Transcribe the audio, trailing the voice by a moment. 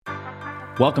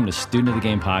Welcome to Student of the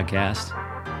Game podcast,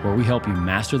 where we help you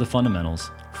master the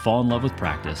fundamentals, fall in love with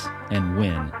practice, and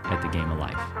win at the game of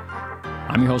life.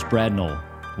 I'm your host, Brad Knoll.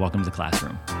 Welcome to the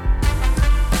classroom.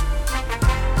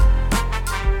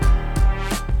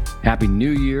 Happy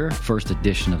New Year, first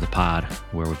edition of the pod,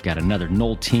 where we've got another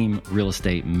Knoll Team Real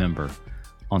Estate member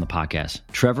on the podcast.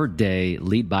 Trevor Day,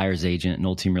 lead buyer's agent at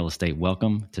Knoll Team Real Estate.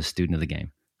 Welcome to Student of the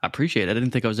Game. I appreciate it. I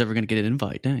didn't think I was ever going to get an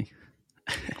invite. Dang.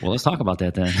 Well, let's talk about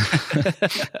that then.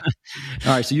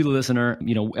 All right. So you, the listener,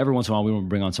 every once in a while we want to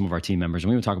bring on some of our team members and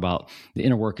we want to talk about the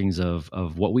inner workings of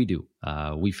what we do.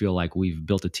 We feel like we've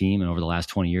built a team, and over the last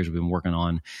 20 years, we've been working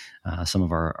on some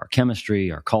of our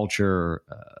chemistry, our culture,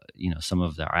 some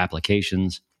of our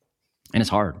applications. And it's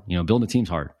hard. Building a team's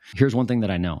hard. Here's one thing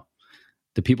that I know.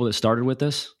 The people that started with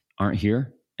us aren't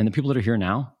here, and the people that are here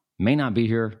now may not be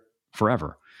here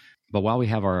forever. But while we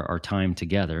have our time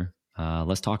together,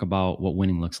 let's talk about what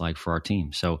winning looks like for our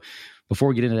team. So before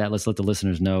we get into that, let's let the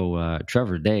listeners know,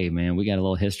 Trevor Day, man, we got a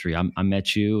little history. I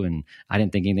met you and I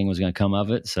didn't think anything was going to come of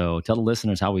it. So tell the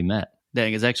listeners how we met.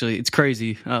 Dang, it's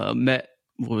crazy.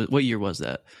 What year was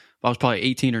that? I was probably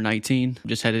 18 or 19,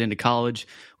 just headed into college,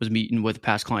 was meeting with a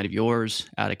past client of yours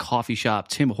at a coffee shop,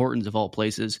 Tim Hortons of all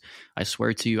places. I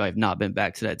swear to you, I have not been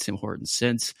back to that Tim Hortons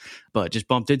since, but just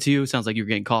bumped into you. Sounds like you were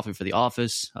getting coffee for the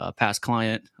office, past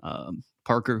client,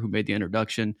 Parker, who made the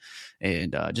introduction,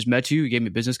 and just met you. You gave me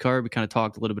a business card. We kind of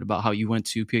talked a little bit about how you went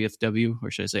to PFW, or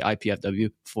should I say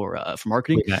IPFW, for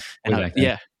marketing.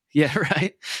 Yeah,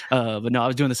 right. But no, I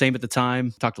was doing the same at the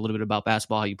time. Talked a little bit about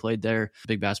basketball, how you played there.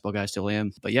 Big basketball guy, still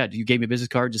am. But yeah, you gave me a business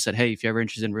card, just said, hey, if you're ever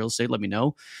interested in real estate, let me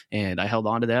know. And I held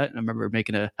on to that. And I remember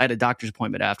I had a doctor's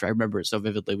appointment after. I remember it so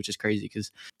vividly, which is crazy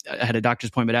because I had a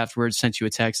doctor's appointment afterwards, sent you a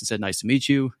text and said, nice to meet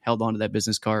you. Held on to that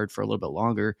business card for a little bit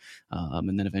longer.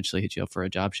 And then eventually hit you up for a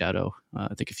job shadow,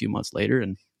 I think a few months later.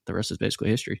 And the rest is basically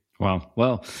history. Wow.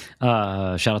 Well,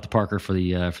 shout out to Parker for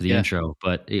the intro,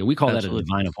 but we call that a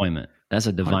divine appointment. That's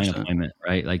a divine 100%. Appointment,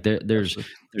 right? Like there's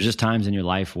just times in your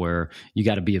life where you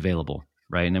got to be available,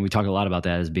 right? And then we talk a lot about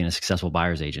that as being a successful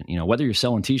buyer's agent. Whether you're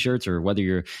selling t-shirts or whether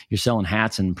you're selling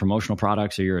hats and promotional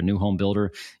products, or you're a new home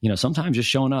builder, sometimes just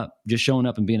showing up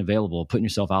and being available, putting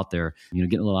yourself out there,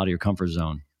 getting a little out of your comfort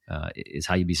zone. Is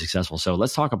how you be successful. So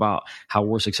let's talk about how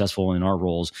we're successful in our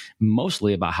roles,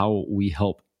 mostly about how we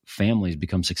help families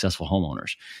become successful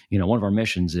homeowners. One of our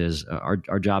missions is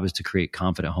our job is to create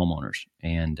confident homeowners,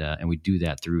 and we do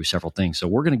that through several things. So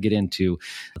we're going to get into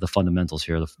the fundamentals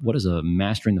here. What is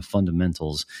mastering the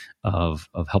fundamentals of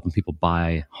helping people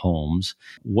buy homes?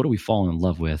 What do we fall in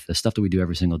love with? The stuff that we do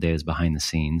every single day is behind the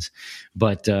scenes.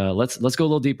 But let's go a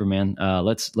little deeper, man.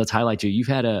 Let's highlight you. You've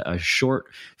had a short,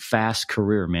 fast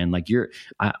career, man. Like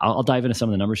I'll dive into some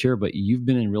of the numbers here, but you've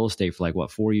been in real estate for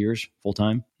 4 years full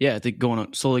time? Yeah, I think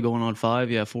slowly going on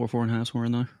 5. Yeah, 4.5, somewhere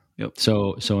in there. Yep.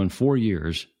 So in 4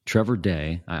 years, Trevor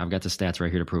Day, I've got the stats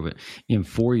right here to prove it. In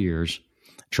 4 years,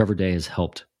 Trevor Day has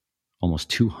helped almost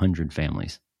 200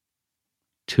 families.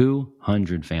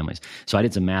 200 families. So I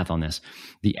did some math on this.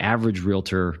 The average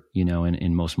realtor,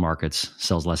 in most markets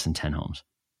sells less than 10 homes.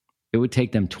 It would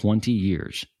take them 20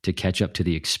 years to catch up to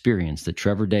the experience that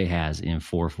Trevor Day has in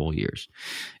 4 full years.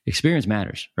 Experience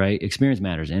matters, right? Experience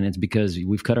matters. And it's because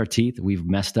we've cut our teeth. We've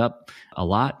messed up a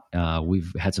lot. We've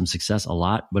had some success a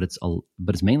lot, but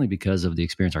it's mainly because of the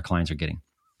experience our clients are getting.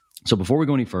 So before we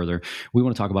go any further, we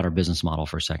want to talk about our business model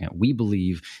for a second. We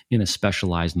believe in a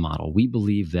specialized model. We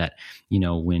believe that,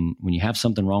 when you have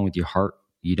something wrong with your heart,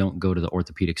 you don't go to the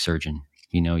orthopedic surgeon.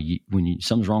 When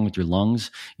something's wrong with your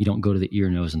lungs, you don't go to the ear,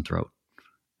 nose, and throat.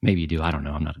 Maybe you do. I don't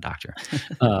know. I'm not a doctor.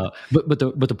 But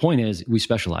the point is, we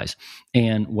specialize.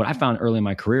 And what I found early in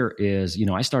my career is,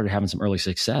 I started having some early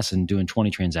success in doing 20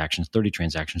 transactions, 30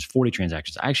 transactions, 40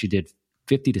 transactions. I actually did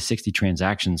 50 to 60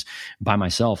 transactions by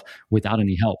myself without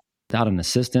any help, without an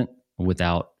assistant,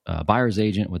 without a buyer's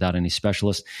agent, without any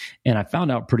specialist. And I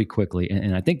found out pretty quickly,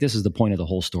 and I think this is the point of the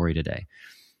whole story today.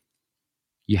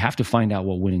 You have to find out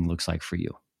what winning looks like for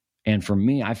you. And for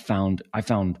me, I found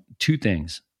 2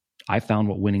 things. I found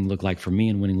what winning looked like for me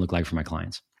and winning looked like for my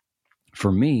clients.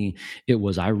 For me, it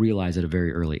was I realized at a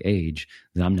very early age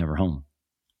that I'm never home.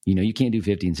 You can't do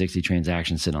 50 and 60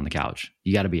 transactions sitting on the couch.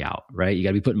 You got to be out, right? You got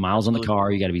to be putting miles on the car.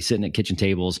 You got to be sitting at kitchen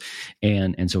tables.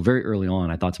 And so very early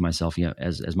on, I thought to myself,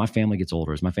 as my family gets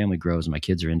older, as my family grows and my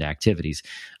kids are into activities,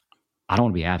 I don't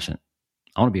want to be absent.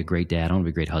 I want to be a great dad. I want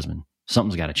to be a great husband.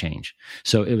 Something's got to change.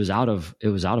 So it was out of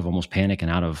almost panic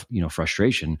and out of,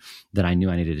 frustration that I knew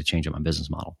I needed to change up my business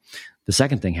model. The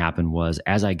second thing happened was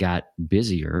as I got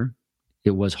busier,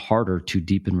 it was harder to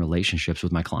deepen relationships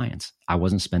with my clients. I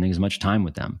wasn't spending as much time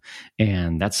with them.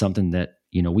 And that's something that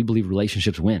we believe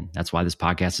relationships win. That's why this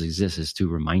podcast exists, is to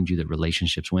remind you that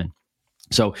relationships win.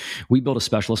 So we built a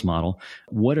specialist model.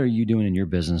 What are you doing in your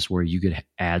business where you could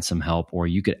add some help, or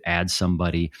you could add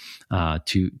somebody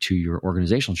to your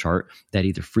organizational chart that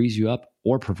either frees you up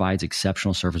or provides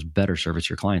exceptional service, better service to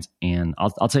your clients? And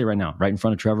I'll tell you right now, right in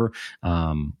front of Trevor,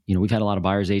 we've had a lot of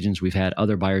buyer's agents. We've had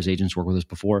other buyer's agents work with us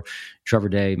before. Trevor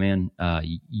Day, man,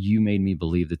 you made me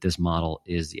believe that this model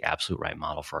is the absolute right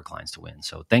model for our clients to win.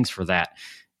 So thanks for that.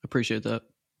 Appreciate that.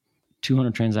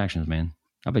 200 transactions, man.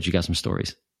 I bet you got some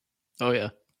stories. Oh yeah.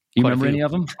 You remember any of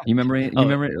them? You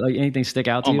remember like anything stick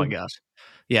out to you? Oh my gosh.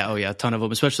 Yeah. Oh yeah. A ton of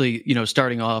them, especially,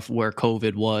 starting off where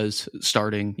COVID was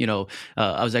starting,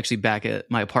 I was actually back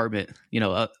at my apartment,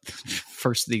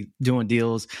 first doing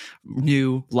deals,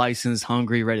 new, licensed,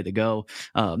 hungry, ready to go.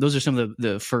 Those are some of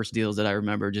the first deals that I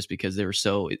remember, just because they were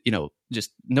so,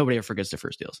 just nobody ever forgets their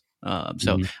first deals.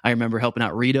 So I remember helping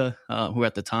out Rita, who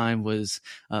at the time was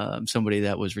somebody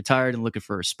that was retired and looking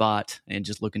for a spot and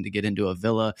just looking to get into a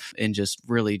villa, and just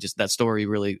that story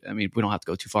really, I mean, we don't have to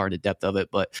go too far into depth of it,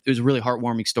 but it was a really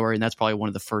heartwarming story. And that's probably one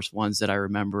of the first ones that I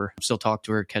remember. Still talk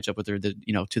to her, catch up with her,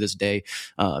 to this day.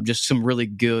 Just some really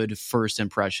good first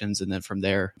impressions. And then from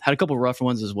there, had a couple of rough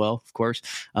ones as well, of course.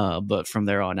 But from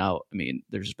there on out, I mean,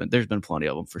 there's been plenty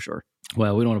of them for sure.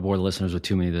 Well, we don't want to bore the listeners with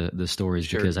too many of the stories,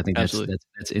 sure, because I think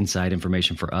that's inside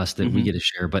information for us that we get to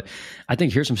share. But I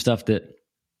think here's some stuff that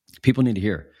people need to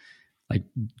hear. Like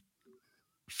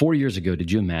 4 years ago,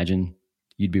 did you imagine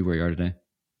you'd be where you are today?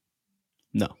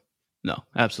 No,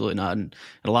 absolutely not. And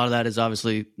a lot of that is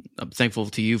obviously, I'm thankful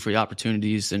to you for the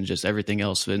opportunities and just everything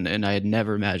else. And I had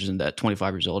never imagined that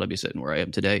 25 years old, I'd be sitting where I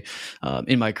am today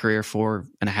in my career,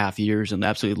 4.5 years, and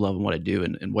absolutely loving what I do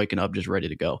and waking up just ready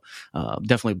to go.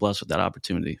 Definitely blessed with that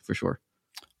opportunity for sure.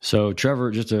 So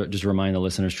Trevor, just to remind the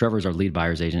listeners, Trevor is our lead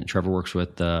buyer's agent. Trevor works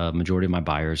with the majority of my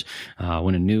buyers.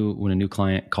 When a new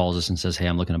client calls us and says, "Hey,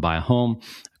 I'm looking to buy a home,"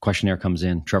 a questionnaire comes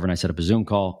in. Trevor and I set up a Zoom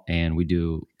call, and we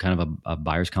do kind of a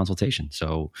buyer's consultation.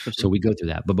 So we go through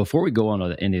that. But before we go on to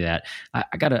the end of that,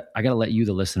 I gotta let you,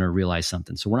 the listener, realize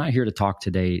something. So we're not here to talk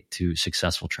today to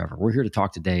successful Trevor. We're here to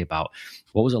talk today about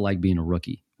what was it like being a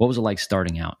rookie. What was it like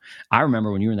starting out? I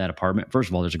remember when you were in that apartment. First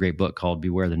of all, there's a great book called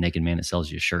 "Beware the Naked Man That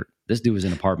Sells You a Shirt." This dude was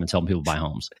in apartments helping people buy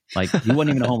homes. Like, he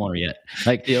wasn't even a homeowner yet.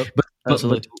 Like, yep, but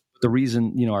the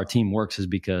reason our team works is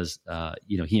because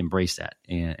he embraced that,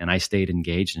 and I stayed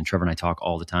engaged. And Trevor and I talk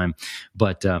all the time.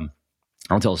 But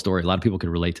I'll tell a story. A lot of people could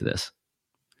relate to this.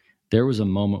 There was a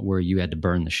moment where you had to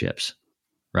burn the ships.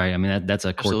 Right. I mean, that's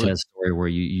a Cortez story where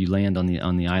you land on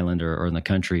the island or in the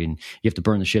country, and you have to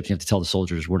burn the ships. You have to tell the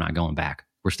soldiers, we're not going back.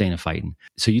 We're staying and fighting.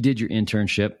 So you did your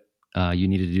internship. You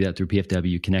needed to do that through PFW.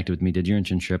 You connected with me, did your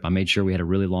internship. I made sure we had a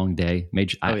really long day.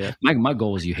 My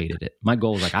goal was you hated it. My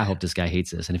goal was like, I hope this guy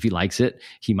hates this. And if he likes it,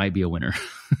 he might be a winner.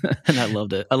 And I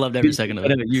loved it. I loved every second of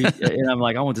it. And I'm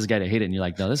like, I want this guy to hate it. And you're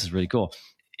like, no, this is really cool.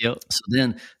 Yep.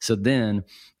 So then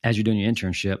as you're doing your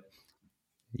internship,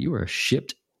 you were a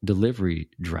shipped delivery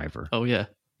driver. Oh yeah.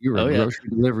 You were a grocery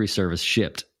delivery service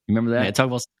shipped. You remember that? Man, talk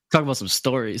about some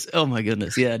stories. Oh my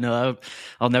goodness. Yeah, no,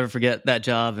 I'll never forget that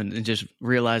job and just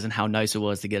realizing how nice it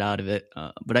was to get out of it.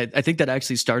 But I think that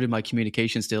actually started my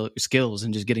communication skills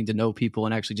and just getting to know people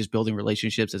and actually just building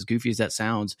relationships. As goofy as that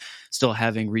sounds, still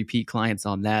having repeat clients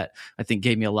on that, I think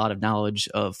gave me a lot of knowledge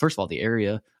of, first of all, the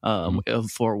area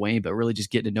of Fort Wayne, but really just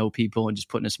getting to know people and just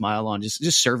putting a smile on,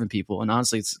 just serving people. And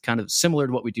honestly, it's kind of similar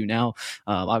to what we do now,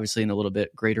 obviously in a little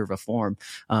bit greater of a form,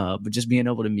 but just being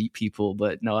able to meet people.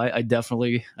 But no, I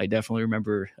definitely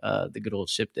remember the good old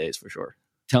ship days for sure.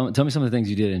 Tell me some of the things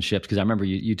you did in ships, because I remember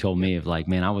you told me of like,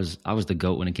 man, I was the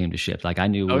GOAT when it came to ships. Like, I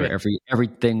knew where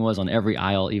everything was on every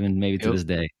aisle, even maybe to this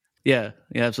day. Yeah,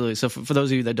 absolutely. So for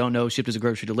those of you that don't know, Shipt is a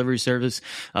grocery delivery service.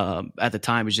 At the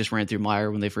time, it just ran through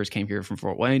Meyer when they first came here from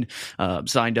Fort Wayne.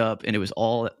 Signed up, and it was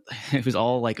all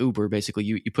like Uber. Basically,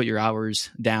 you put your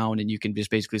hours down, and you can just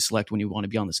basically select when you want to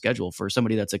be on the schedule. For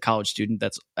somebody that's a college student,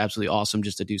 that's absolutely awesome,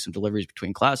 just to do some deliveries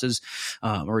between classes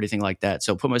or anything like that.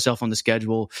 So put myself on the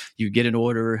schedule. You get an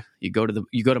order. You go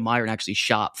to Meyer and actually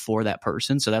shop for that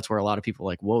person. So that's where a lot of people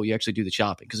are like, whoa, you actually do the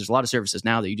shopping, because there's a lot of services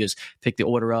now that you just pick the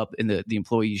order up and the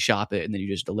employee shop it and then you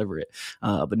just deliver it.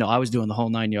 But no, I was doing the whole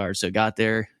 9 yards. So got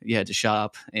there, you had to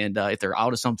shop, and if they're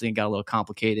out of something, it got a little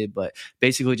complicated, but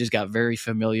basically just got very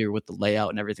familiar with the layout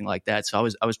and everything like that. So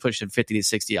I was pushing 50 to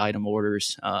 60 item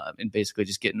orders and basically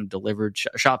just getting them delivered,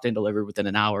 shopped and delivered within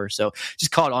an hour. So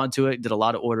just caught on to it, did a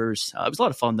lot of orders. It was a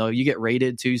lot of fun though. You get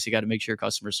rated too, so you got to make sure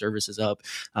customer service is up.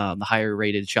 The higher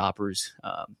rated shoppers,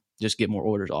 just get more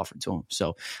orders offered to them.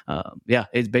 So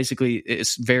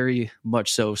it's very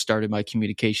much so started my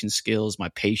communication skills, my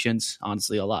patience,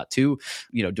 honestly, a lot too,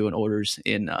 doing orders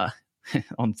in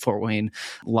on Fort Wayne,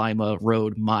 Lima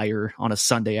Road, Meyer on a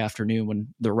Sunday afternoon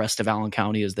when the rest of Allen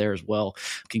County is there as well,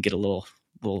 can get a little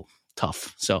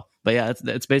tough. So, but yeah,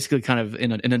 that's basically kind of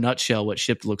in a nutshell what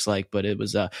Shipt looks like. But it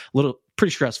was a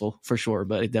pretty stressful for sure,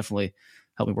 but it definitely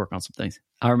helped me work on some things.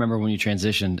 I remember when you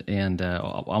transitioned, and I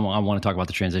want to talk about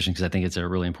the transition because I think it's a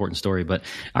really important story. But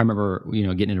I remember,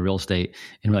 getting into real estate,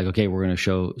 and we're like, okay, we're going to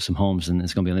show some homes, and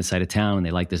it's going to be on this side of town, and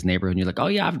they like this neighborhood. And you're like, oh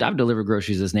yeah, I've delivered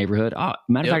groceries to this neighborhood. Oh,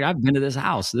 matter of fact, I've been to this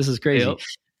house. This is crazy. Yep.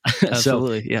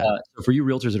 Absolutely, yeah. So for you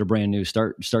realtors that are brand new,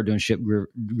 start doing Shipt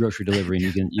grocery delivery,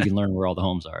 and you can learn where all the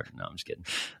homes are. No, I'm just kidding.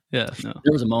 Yeah, no.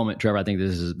 There was a moment, Trevor. I think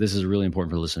this is really important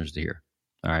for the listeners to hear.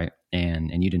 All right,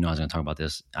 and you didn't know I was going to talk about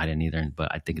this. I didn't either,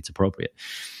 but I think it's appropriate.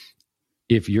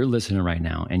 If you're listening right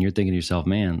now and you're thinking to yourself,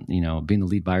 man, being the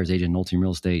lead buyer's agent in Knoll Team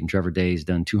Real Estate, and Trevor Day's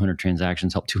done 200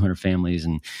 transactions, helped 200 families,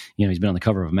 and he's been on the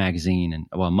cover of a magazine, and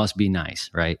well, it must be nice,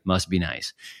 right? Must be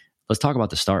nice. Let's talk about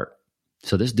the start.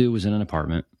 So this dude was in an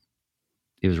apartment.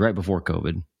 It was right before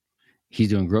COVID. He's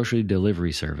doing grocery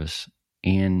delivery service,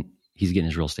 and he's getting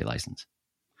his real estate license.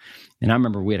 And I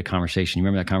remember we had a conversation. You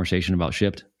remember that conversation about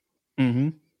Shipt? Mm-hmm.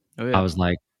 Oh, yeah. I was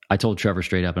like, I told Trevor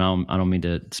straight up, and I don't mean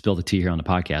to spill the tea here on the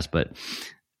podcast, but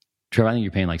Trevor, I think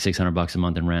you're paying like $600 a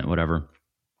month in rent, whatever.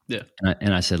 Yeah.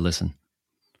 And I said, listen,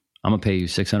 I'm going to pay you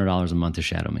 $600 a month to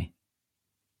shadow me.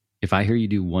 If I hear you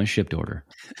do one Shipt order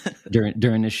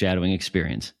during this shadowing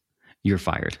experience, you're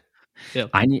fired. Yep.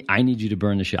 I need you to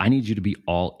burn the shit. I need you to be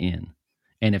all in.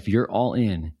 And if you're all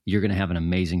in, you're going to have an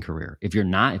amazing career. If you're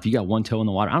not, if you got one toe in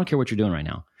the water, I don't care what you're doing right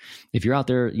now. If you're out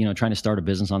there, trying to start a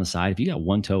business on the side, if you got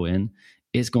one toe in,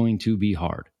 it's going to be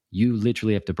hard. You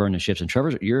literally have to burn the ships. And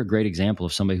Trevor, you're a great example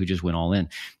of somebody who just went all in.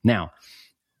 Now,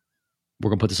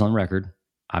 we're going to put this on record.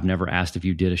 I've never asked if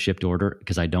you did a Shipt order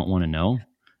because I don't want to know,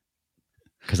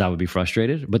 because I would be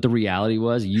frustrated. But the reality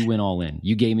was you went all in.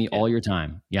 You gave me all your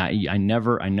time. Yeah. I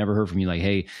never heard from you like,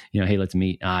 hey, hey, let's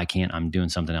meet. I can't, I'm doing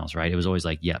something else. Right. It was always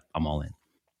like, yep, I'm all in.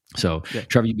 So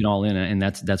Trevor, you've been all in. And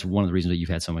that's one of the reasons that you've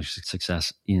had so much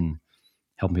success in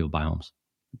helping people buy homes.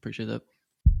 Appreciate that.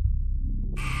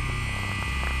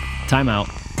 Time out.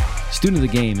 Student of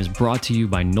the Game is brought to you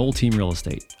by Knoll Team Real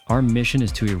Estate. Our mission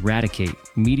is to eradicate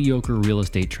mediocre real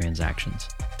estate transactions.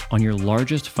 On your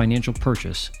largest financial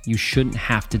purchase, you shouldn't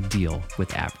have to deal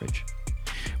with average.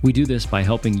 We do this by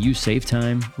helping you save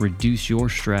time, reduce your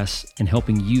stress, and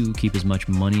helping you keep as much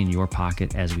money in your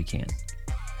pocket as we can.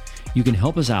 You can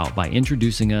help us out by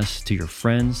introducing us to your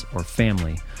friends or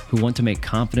family who want to make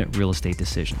confident real estate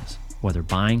decisions, whether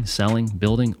buying, selling,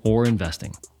 building, or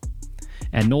investing.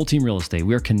 At Knoll Team Real Estate,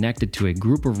 we are connected to a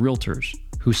group of realtors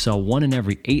who sell 1 in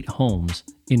every 8 homes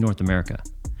in North America.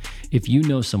 If you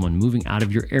know someone moving out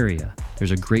of your area,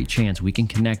 there's a great chance we can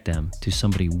connect them to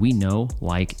somebody we know,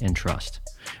 like, and trust.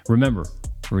 Remember,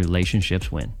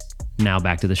 relationships win. Now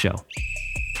back to the show.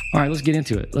 All right, let's get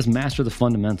into it. Let's master the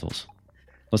fundamentals.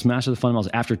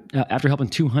 After helping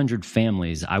 200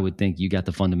 families, I would think you got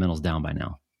the fundamentals down by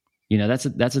now. That's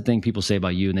the thing people say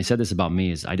about you, and they said this about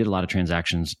me, is I did a lot of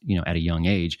transactions, at a young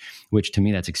age, which to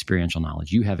me, that's experiential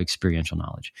knowledge. You have experiential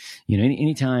knowledge.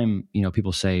 Anytime,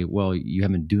 people say, well, you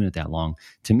haven't been doing it that long,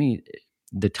 to me,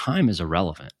 the time is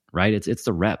irrelevant, right? It's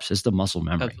the reps, it's the muscle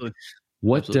memory.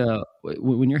 Absolutely.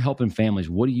 When you're helping families,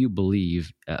 what do you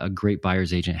believe a great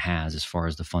buyer's agent has as far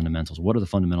as the fundamentals? What are the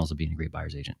fundamentals of being a great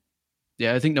buyer's agent?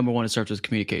 Yeah, I think number one, it starts with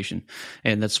communication.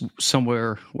 And that's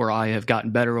somewhere where I have gotten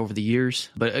better over the years.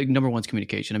 But number one is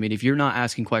communication. I mean, if you're not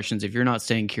asking questions, if you're not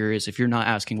staying curious, if you're not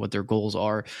asking what their goals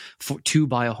are to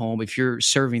buy a home, if you're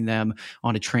serving them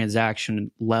on a transaction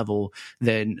level,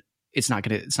 then it's not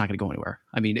gonna go anywhere.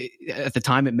 I mean, at the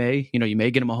time it may, you may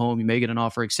get them a home, you may get an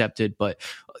offer accepted, but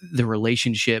the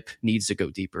relationship needs to go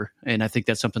deeper. And I think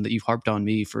that's something that you've harped on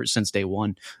me since day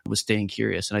one, was staying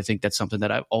curious. And I think that's something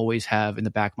that I always have in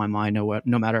the back of my mind,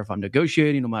 no matter if I'm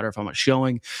negotiating, no matter if I'm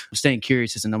showing, staying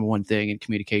curious is the number one thing in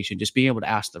communication, just being able to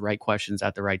ask the right questions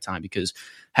at the right time, because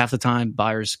half the time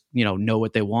buyers, know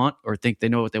what they want or think they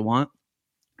know what they want.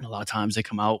 A lot of times they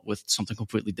come out with something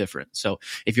completely different. So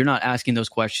if you're not asking those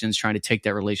questions, trying to take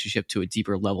that relationship to a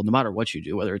deeper level, no matter what you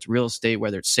do, whether it's real estate,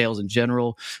 whether it's sales in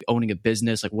general, owning a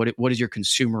business, like what does your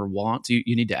consumer want?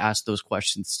 You need to ask those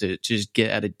questions to just get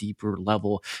at a deeper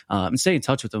level and stay in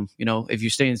touch with them. If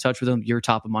you stay in touch with them, you're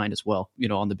top of mind as well,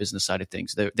 on the business side of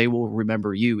things. They will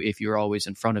remember you if you're always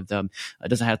in front of them. It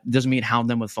doesn't mean hound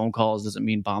them with phone calls, doesn't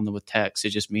mean bomb them with texts. It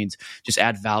just means just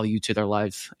add value to their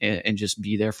life and just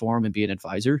be there for them and be an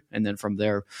advisor. And then from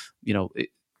there,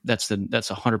 that's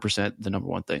 100% the number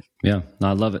one thing. Yeah, no,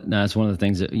 I love it. No, that's one of the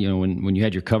things that, when you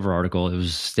had your cover article, it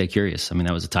was "Stay Curious." I mean,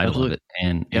 that was the title Absolutely.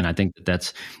 of it, and I think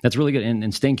that's really good.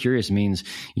 And staying curious means,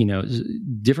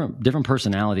 different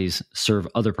personalities serve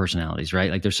other personalities,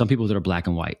 right? Like there's some people that are black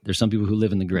and white. There's some people who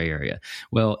live in the gray area.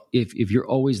 Well, if you're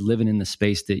always living in the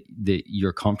space that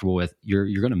you're comfortable with, you're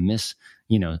going to miss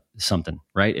something,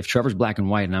 right? If Trevor's black and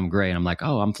white and I'm gray and I'm like,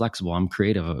 oh, I'm flexible, I'm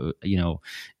creative,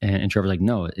 and Trevor's like,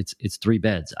 no, it's 3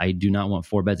 beds. I do not want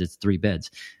 4 beds. It's 3 beds.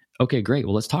 Okay, great.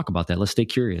 Well, let's talk about that. Let's stay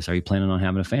curious. Are you planning on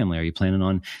having a family? Are you planning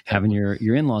on having your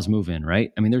in-laws move in,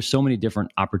 right? I mean, there's so many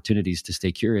different opportunities to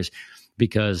stay curious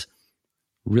because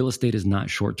real estate is not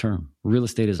short-term. Real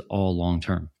estate is all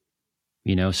long-term,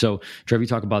 So Trevor, you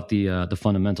talk about the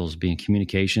fundamentals being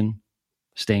communication,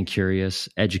 staying curious,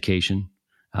 education.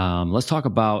 Let's talk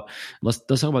about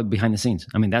behind the scenes.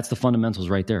 I mean, that's the fundamentals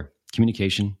right there.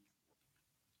 Communication,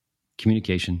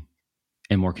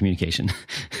 and more communication.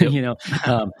 Yep.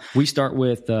 We start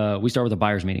with a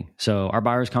buyer's meeting. So our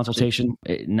buyer's consultation,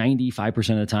 95%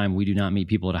 of the time, we do not meet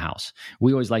people at a house.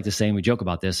 We always like to say, and we joke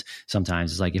about this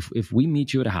sometimes, it's like if we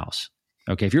meet you at a house,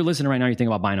 okay, if you're listening right now, you're thinking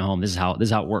about buying a home. This is how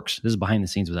it works. This is behind the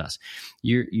scenes with us.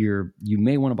 You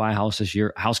may want to buy a house this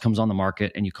year. A house comes on the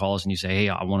market, and you call us and you say, hey,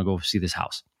 I want to go see this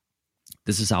house.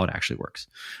 This is how it actually works.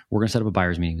 We're going to set up a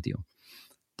buyer's meeting with you.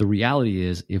 The reality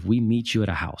is, if we meet you at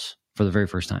a house for the very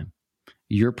first time,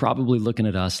 you're probably looking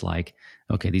at us like,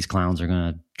 okay, these clowns are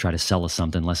going to try to sell us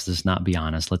something. Let's just not be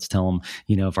honest. Let's tell them,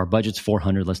 if our budget's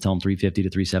 400, let's tell them 350 to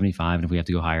 375. And if we have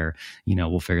to go higher,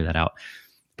 we'll figure that out.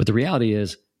 But the reality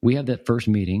is, we have that first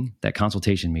meeting, that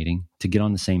consultation meeting, to get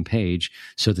on the same page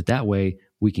so that way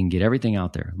we can get everything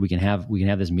out there. We can have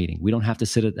this meeting. We don't have to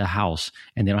sit at the house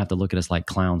and they don't have to look at us like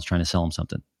clowns trying to sell them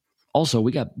something. Also,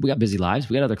 we got busy lives.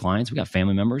 We got other clients. We got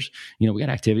family members. We got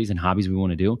activities and hobbies we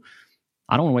want to do.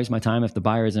 I don't want to waste my time if the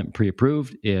buyer isn't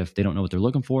pre-approved, if they don't know what they're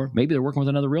looking for. Maybe they're working with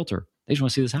another realtor. They just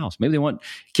want to see this house. Maybe they want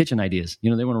kitchen ideas. They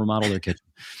want to remodel their kitchen.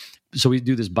 So we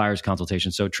do this buyer's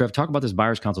consultation. So Trev, talk about this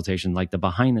buyer's consultation, like the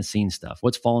behind the scenes stuff.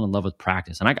 What's falling in love with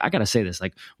practice? And I got to say this,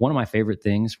 like one of my favorite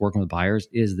things working with buyers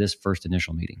is this first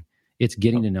initial meeting. It's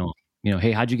getting to know them.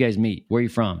 Hey, how'd you guys meet? Where are you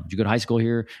from? Did you go to high school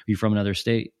here? Are you from another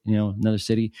state? Another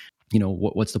city?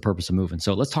 What's the purpose of moving?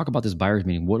 So let's talk about this buyer's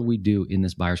meeting. What do we do in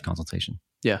this buyer's consultation?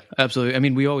 Yeah, absolutely. I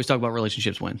mean, we always talk about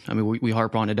relationships win. I mean, we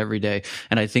harp on it every day.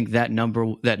 And I think that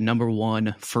number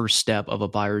one first step of a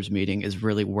buyer's meeting is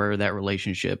really where that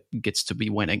relationship gets to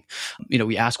be winning.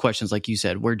 We ask questions like you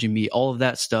said, where'd you meet? All of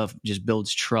that stuff just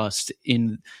builds trust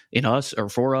in us or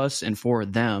for us and for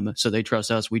them. So they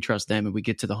trust us, we trust them, and we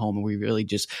get to the home and we really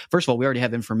just, first of all, we already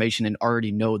have information and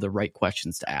already know the right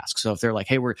questions to ask. So if they're like,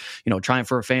 hey, we're, trying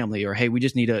for a family, or hey, we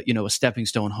just need a stepping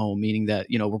stone home, meaning that,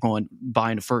 we're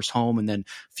buying a first home and then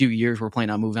few years we're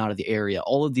planning on moving out of the area.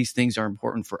 All of these things are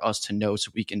important for us to know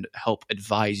so we can help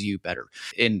advise you better.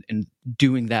 And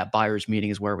doing that buyer's meeting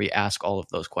is where we ask all of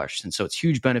those questions. So it's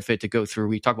huge benefit to go through.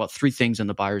 We talk about 3 things in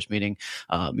the buyer's meeting,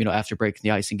 after breaking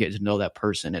the ice and getting to know that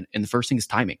person. And the first thing is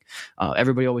timing.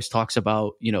 Everybody always talks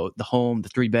about, the home, the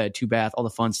 3-bed, 2-bath, all the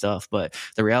fun stuff. But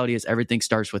the reality is everything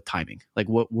starts with timing. Like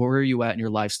where are you at in your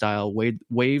lifestyle?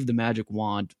 Wave the magic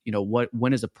wand.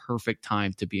 When is a perfect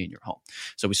time to be in your home?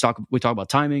 So we talk about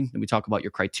timing, and we talk about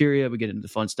your criteria. We get into the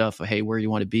fun stuff of, hey, where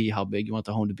you want to be, how big you want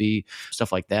the home to be,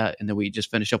 stuff like that. And then we just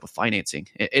finish up with financing.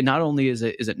 And not only is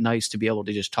it nice to be able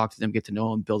to just talk to them, get to know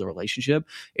them, build a relationship,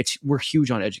 we're huge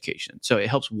on education. So it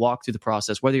helps walk through the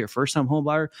process, whether you're a first-time home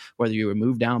buyer, whether you're a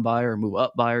move-down buyer or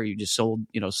move-up buyer, you just sold,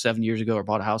 7 years ago or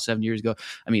bought a house 7 years ago.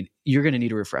 I mean, you're going to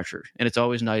need a refresher. And it's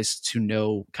always nice to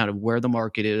know kind of where the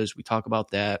market is. We talk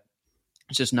about that.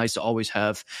 It's just nice to always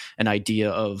have an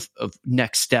idea of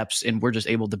next steps, and we're just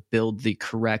able to build the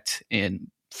correct and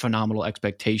phenomenal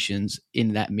expectations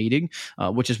in that meeting,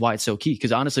 which is why it's so key.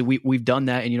 Because honestly, we've done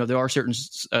that, and there are certain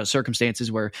circumstances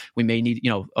where we may need,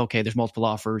 okay, there's multiple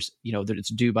offers, that it's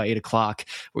due by 8:00.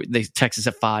 They text us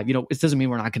at 5. It doesn't mean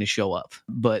we're not going to show up,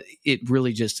 but it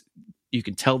really just, you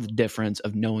can tell the difference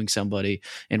of knowing somebody,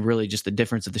 and really just the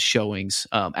difference of the showings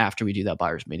after we do that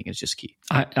buyer's meeting is just key.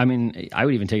 I mean, I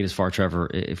would even take it as far, Trevor,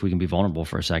 if we can be vulnerable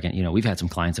for a second. We've had some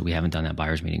clients that we haven't done that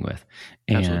buyer's meeting with,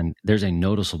 and Absolutely. There's a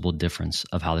noticeable difference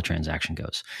of how the transaction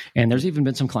goes. And there's even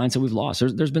been some clients that we've lost.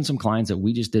 There's been some clients that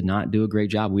we just did not do a great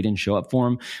job. We didn't show up for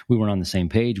them. We weren't on the same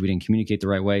page. We didn't communicate the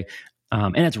right way.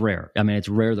 And it's rare. I mean, it's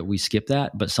rare that we skip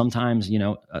that, but sometimes,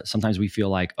 sometimes we feel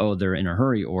like, oh, they're in a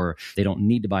hurry or they don't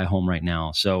need to buy a home right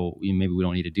now. So maybe we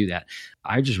don't need to do that.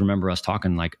 I just remember us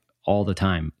talking like all the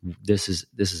time. This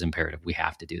is imperative. We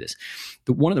have to do this.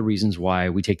 But one of the reasons why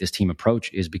we take this team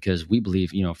approach is because we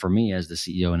believe, for me as the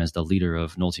CEO and as the leader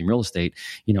of Noel Team Real Estate,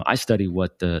 I study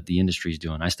what the industry is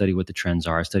doing. I study what the trends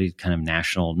are. I study kind of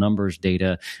national numbers,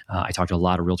 data. I talk to a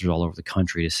lot of realtors all over the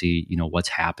country to see, what's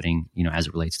happening, as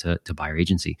it relates to buyer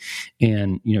agency.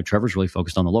 And, Trevor's really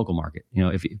focused on the local market.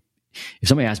 If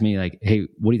somebody asks me like, hey,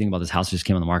 what do you think about this house that just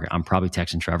came on the market? I'm probably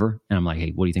texting Trevor and I'm like,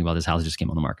 hey, what do you think about this house that just came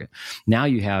on the market? Now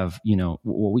you have,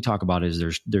 what we talk about is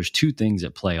there's two things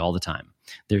at play all the time.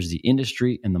 There's the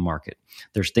industry and the market.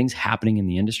 There's things happening in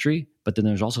the industry, but then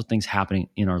there's also things happening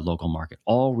in our local market.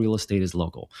 All real estate is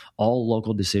local. All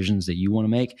local decisions that you want to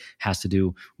make has to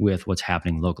do with what's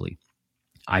happening locally.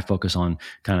 I focus on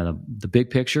kind of the big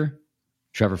picture.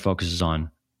 Trevor focuses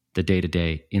on the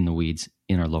day-to-day in the weeds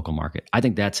in our local market. I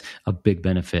think that's a big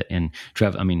benefit. And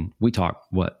Trev, we talk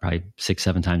probably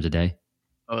 6-7 times a day.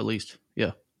 Oh, at least.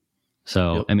 Yeah.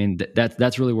 So, yep.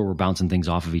 That's really where we're bouncing things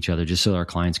off of each other just so our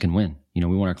clients can win. We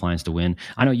want our clients to win.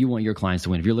 I know you want your clients to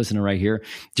win. If you're listening right here,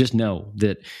 just know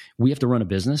that we have to run a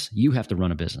business. You have to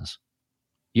run a business.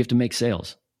 You have to make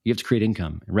sales. You have to create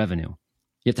income and revenue.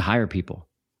 You have to hire people.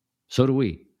 So do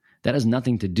we. That has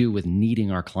nothing to do with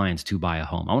needing our clients to buy a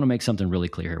home. I want to make something really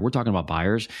clear here. We're talking about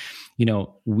buyers.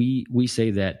 We say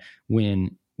that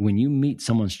when you meet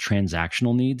someone's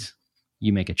transactional needs,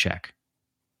 you make a check.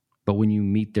 But when you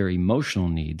meet their emotional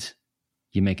needs,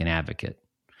 you make an advocate.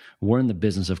 We're in the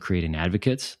business of creating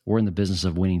advocates. We're in the business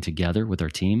of winning together with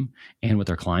our team and with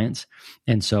our clients.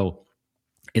 And so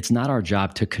it's not our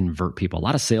job to convert people. A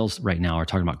lot of sales right now are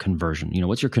talking about conversion.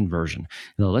 What's your conversion?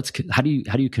 How do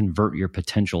you convert your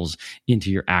potentials into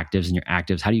your actives, and your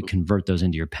actives, how do you convert those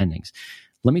into your pendings?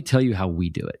 Let me tell you how we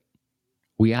do it.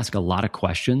 We ask a lot of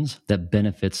questions that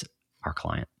benefits our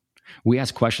client. We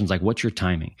ask questions like, what's your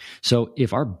timing? So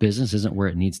if our business isn't where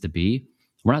it needs to be,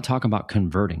 we're not talking about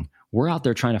converting. We're out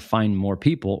there trying to find more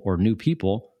people or new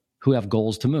people who have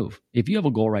goals to move. If you have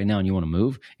a goal right now and you want to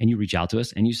move and you reach out to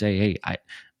us and you say, hey,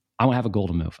 I want to have a goal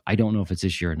to move. I don't know if it's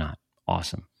this year or not.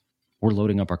 Awesome. We're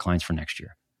loading up our clients for next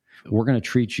year. We're going to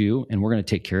treat you and we're going to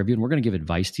take care of you and we're going to give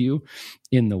advice to you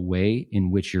in the way in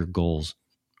which your goals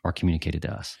are communicated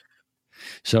to us.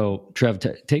 So, Trev,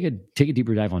 take a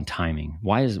deeper dive on timing.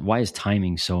 Why is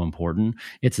timing so important?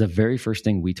 It's the very first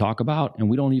thing we talk about, and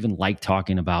we don't even like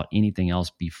talking about anything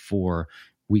else before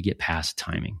we get past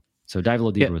timing. So dive a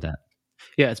little deeper with that.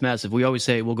 Yeah, it's massive. We always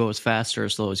say we'll go as fast or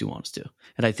as slow as you want us to.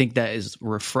 And I think that is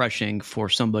refreshing for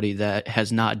somebody that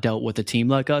has not dealt with a team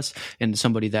like us and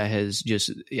somebody that has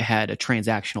just had a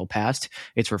transactional past.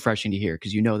 It's refreshing to hear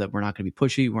because that we're not going to be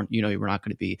pushy. We're not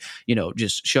going to be,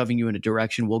 just shoving you in a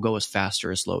direction. We'll go as fast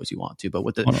or as slow as you want to. But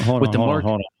with the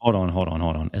hold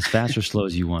on. As fast or slow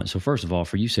as you want. So first of all,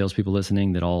 for you salespeople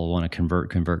listening that all want to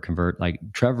convert, like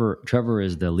Trevor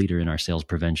is the leader in our sales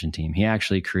prevention team. He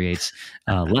actually creates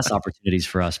less opportunities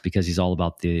for us because he's all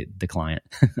about the client.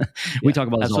 We talk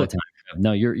about this all the time.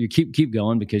 No, you keep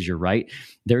going because you're right.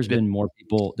 There's been more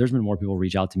people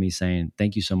reach out to me saying,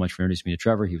 thank you so much for introducing me to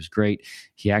Trevor. He was great.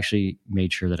 He actually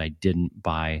made sure that I didn't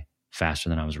buy faster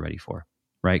than I was ready for.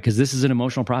 Right? Because this is an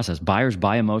emotional process. Buyers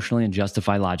buy emotionally and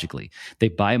justify logically. They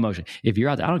buy emotionally. If you're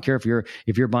out there, I don't care if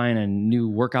you're buying a new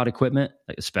workout equipment,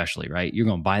 especially, right? You're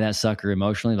going to buy that sucker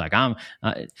emotionally, like and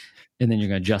then you're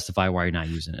going to justify why you're not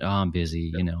using it. Oh, I'm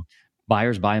busy,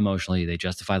 Buyers buy emotionally. They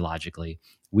justify logically.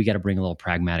 We got to bring a little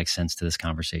pragmatic sense to this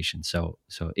conversation. So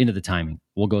into the timing,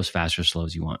 we'll go as fast or slow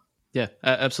as you want. Yeah,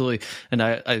 absolutely. And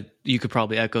I you could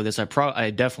probably echo this.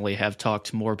 I definitely have talked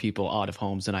to more people out of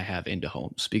homes than I have into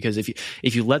homes, because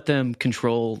if you let them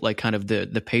control like kind of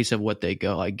the pace of what they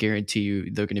go, I guarantee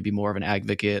you they're going to be more of an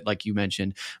advocate, like you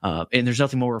mentioned. And there's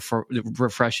nothing more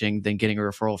refreshing than getting a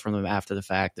referral from them after the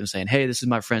fact and saying, hey, this is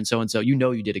my friend so-and-so.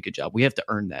 You did a good job. We have to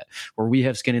earn that. Where we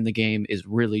have skin in the game is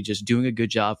really just doing a good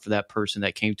job for that person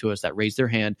that came to us, that raised their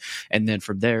hand. And then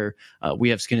from there, we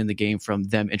have skin in the game from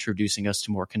them introducing us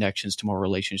to more connections, to more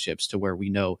relationships, to where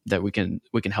we know that we can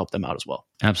help them out as well.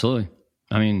 Absolutely.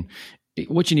 I mean,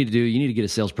 what you need to do, you need to get a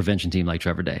sales prevention team like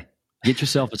Trevor Day. Get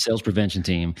yourself a sales prevention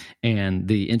team, and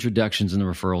the introductions and the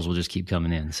referrals will just keep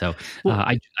coming in. So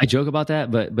I joke about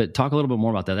that, but talk a little bit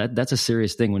more about that. That's a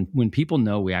serious thing. When people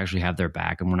know we actually have their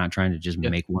back and we're not trying to just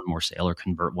make one more sale or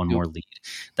convert one more lead,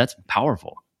 that's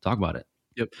powerful. Talk about it.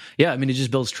 Yep. Yeah. I mean, it just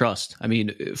builds trust. I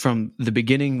mean, from the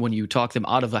beginning, when you talk them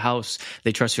out of the house,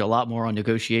 they trust you a lot more on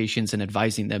negotiations and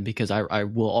advising them, because I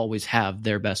will always have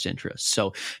their best interests.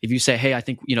 So if you say, hey, I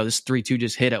think, this 3-2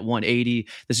 just hit at 180,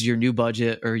 this is your new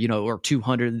budget, or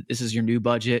 200, this is your new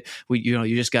budget.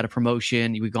 You just got a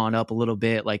promotion. We've gone up a little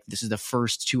bit. Like, this is the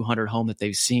first 200 home that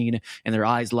they've seen, and their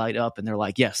eyes light up and they're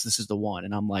like, yes, this is the one.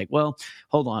 And I'm like, well,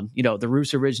 hold on. The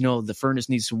roof's original. The furnace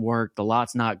needs some work. The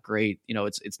lot's not great.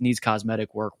 It needs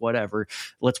cosmetic work, whatever.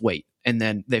 Let's wait. And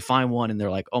then they find one and they're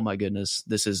like, oh my goodness,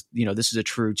 this is a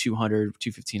true 200,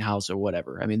 215 house or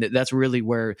whatever. I mean, that's really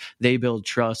where they build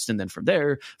trust. And then from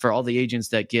there, for all the agents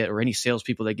that get, or any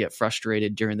salespeople that get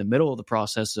frustrated during the middle of the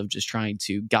process of just trying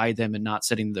to guide them and not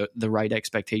setting the right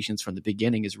expectations from the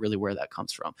beginning, is really where that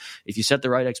comes from. If you set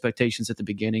the right expectations at the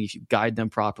beginning, if you guide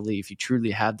them properly, if you truly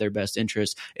have their best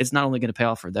interest, it's not only going to pay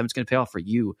off for them, it's going to pay off for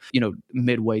you,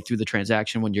 midway through the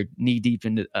transaction, when you're knee deep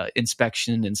in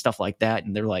inspection and stuff like that.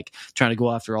 And they're like trying to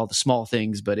go after all the small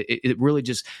things, but it really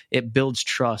just, it builds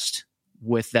trust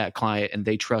with that client, and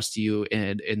they trust you,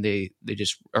 and they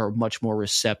just are much more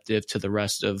receptive to the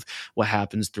rest of what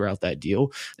happens throughout that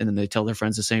deal. And then they tell their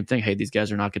friends the same thing. Hey, these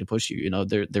guys are not going to push you.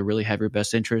 They really have your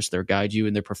best interest. They'll guide you,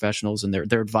 and they're professionals, and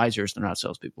they're advisors. They're not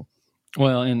salespeople.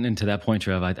 Well, and to that point,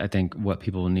 Trev, I think what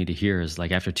people will need to hear is,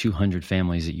 like, after 200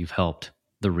 families that you've helped,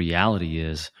 the reality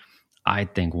is, I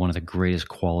think one of the greatest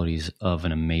qualities of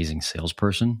an amazing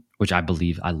salesperson, which I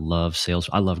believe, I love sales.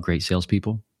 I love great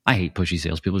salespeople. I hate pushy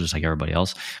salespeople just like everybody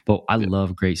else, but I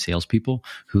love great salespeople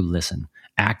who listen.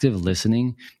 Active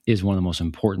listening is one of the most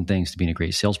important things to being a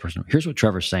great salesperson. Here's what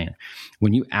Trevor's saying.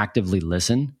 When you actively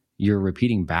listen, you're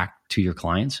repeating back to your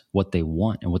clients what they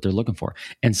want and what they're looking for.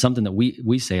 And something that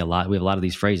we say a lot, we have a lot of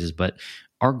these phrases, but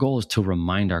our goal is to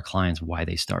remind our clients why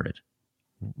they started.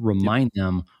 Remind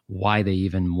them why they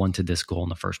even wanted this goal in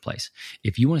the first place.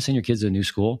 If you want to send your kids to a new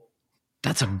school,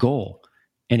 that's a goal.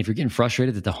 And if you're getting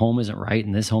frustrated that the home isn't right,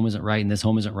 and this home isn't right, and this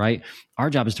home isn't right, our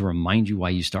job is to remind you why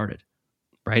you started,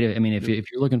 right? I mean, if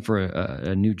you're looking for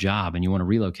a new job and you want to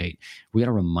relocate, we got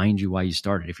to remind you why you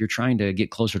started. If you're trying to get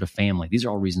closer to family, these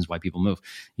are all reasons why people move.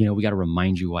 We got to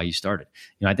remind you why you started.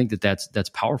 I think that's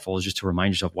powerful, is just to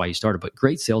remind yourself why you started. But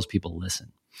great salespeople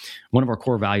listen. One of our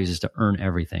core values is to earn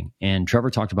everything. And Trevor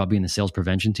talked about being the sales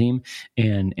prevention team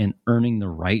and earning the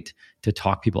right to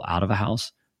talk people out of a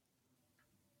house.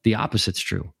 The opposite's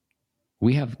true.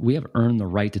 We have earned the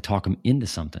right to talk them into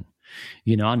something.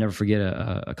 I'll never forget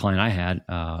a client I had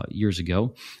years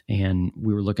ago, and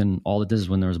we were looking, this is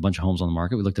when there was a bunch of homes on the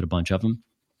market. We looked at a bunch of them,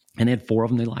 and they had 4 of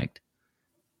them they liked,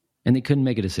 and they couldn't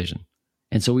make a decision.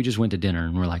 And so we just went to dinner,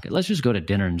 and we're like, let's just go to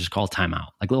dinner and just call timeout,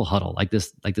 like a little huddle, like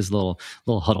this little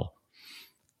huddle.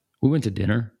 We went to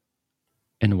dinner,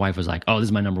 and the wife was like, oh, this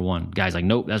is my number 1. Guy's like,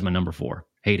 nope, that's my number 4.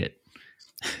 Hate it.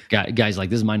 Guy's like,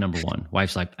 this is my number 1.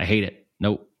 Wife's like, I hate it.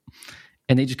 Nope.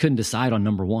 And they just couldn't decide on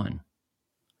number 1.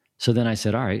 So then I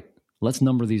said, all right, let's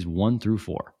number these 1 through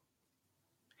 4.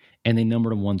 And they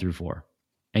numbered them 1 through 4.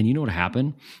 And you know what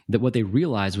happened? That what they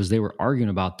realized was they were arguing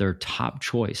about their top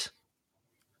choice.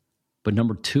 But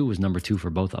number 2 was number 2 for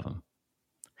both of them.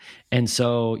 And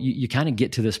so you kind of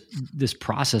get to this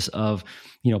process of,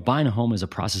 buying a home is a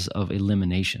process of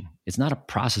elimination. It's not a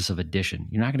process of addition.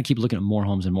 You're not going to keep looking at more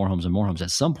homes and more homes and more homes. At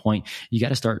some point, you got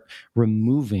to start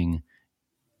removing,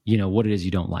 what it is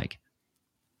you don't like.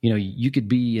 You could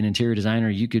be an interior designer,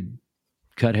 you could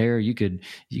cut hair, you could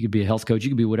be a health coach, you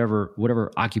could be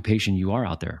whatever occupation you are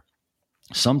out there.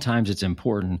 Sometimes it's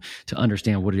important to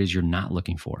understand what it is you're not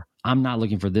looking for. I'm not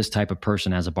looking for this type of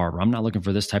person as a barber. I'm not looking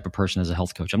for this type of person as a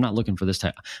health coach. I'm not looking for this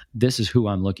type. This is who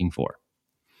I'm looking for.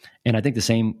 And I think the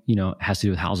same, has to do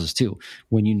with houses too.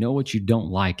 When you know what you don't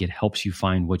like, it helps you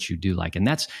find what you do like. And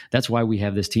that's why we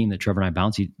have this team that Trevor and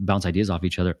I bounce ideas off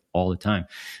each other all the time.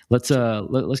 Let's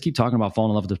keep talking about falling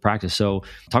in love with this practice. So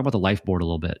talk about the life board a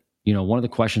little bit. One of the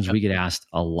questions we get asked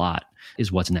a lot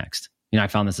is what's next? I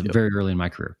found this very early in my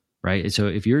career, right? So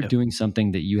if you're doing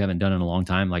something that you haven't done in a long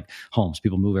time, like homes,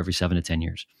 people move every 7 to 10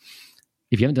 years.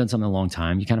 If you haven't done something in a long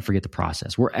time, you kind of forget the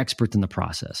process. We're experts in the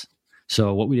process.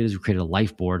 So what we did is we created a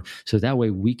life board so that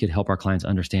way we could help our clients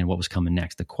understand what was coming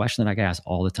next. The question that I get asked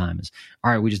all the time is,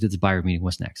 all right, we just did this buyer meeting.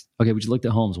 What's next? Okay, we just looked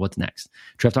at homes. What's next?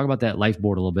 Trev, talk about that life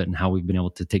board a little bit and how we've been able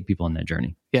to take people on that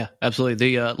journey. Yeah,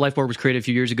 absolutely. The life board was created a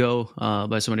few years ago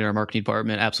by somebody in our marketing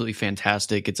department. Absolutely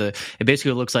fantastic. It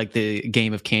basically looks like the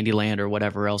game of Candyland or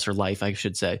whatever else, or life, I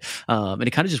should say. And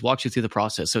it kind of just walks you through the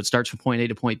process. So it starts from point A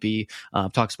to point B,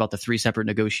 talks about the 3 separate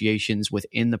negotiations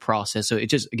within the process. So it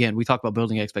just, again, we talk about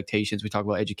building expectations. We talk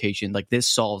about education. Like, this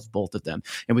solves both of them.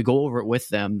 And we go over it with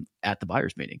them at the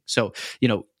buyer's meeting. So,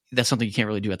 that's something you can't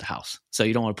really do at the house. So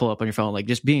you don't want to pull up on your phone, like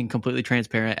just being completely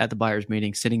transparent at the buyer's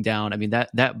meeting, sitting down. I mean,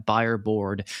 that buyer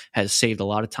board has saved a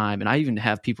lot of time. And I even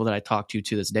have people that I talk to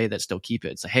this day that still keep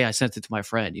it. It's like, hey, I sent it to my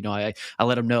friend. I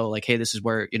let them know, like, hey, this is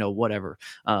where, whatever.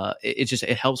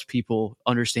 It helps people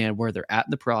understand where they're at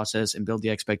in the process and build the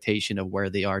expectation of where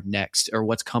they are next or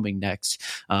what's coming next.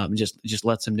 Just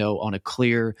lets them know on a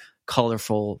clear,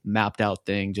 colorful, mapped out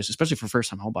thing, just especially for first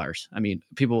time home buyers. I mean,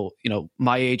 people,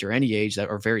 my age or any age that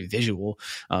are very visual,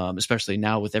 especially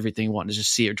now with everything wanting to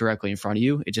just see it directly in front of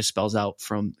you, it just spells out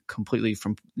completely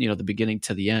from the beginning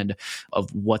to the end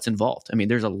of what's involved. I mean,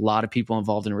 there's a lot of people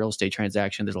involved in a real estate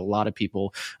transaction. There's a lot of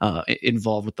people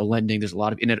involved with the lending. There's a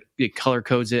lot of, and it color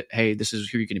codes it. Hey, this is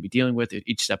who you're going to be dealing with at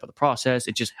each step of the process.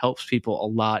 It just helps people a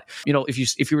lot.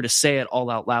 If you were to say it all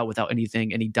out loud without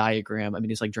any diagram, I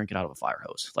mean, it's like drinking out of a fire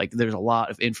hose. Like there's a lot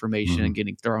of information and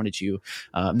getting thrown at you.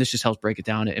 This just helps break it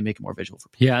down and make it more visual for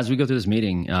people. Yeah, as we go through this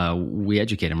meeting, we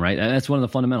educate them, right? And that's one of the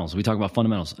fundamentals. We talk about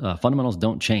fundamentals. Fundamentals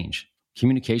don't change.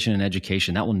 Communication and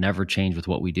education, that will never change with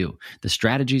what we do. The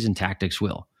strategies and tactics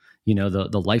will.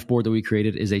 The life board that we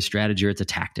created is a strategy or it's a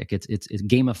tactic. It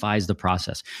gamifies the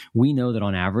process. We know that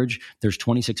on average, there's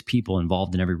 26 people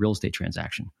involved in every real estate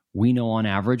transaction. We know on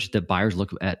average that buyers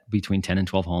look at between 10 and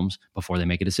 12 homes before they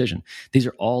make a decision. These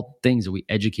are all things that we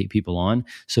educate people on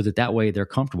so that way they're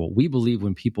comfortable. We believe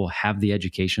when people have the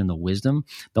education and the wisdom,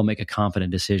 they'll make a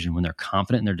confident decision. When they're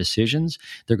confident in their decisions,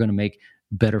 they're going to make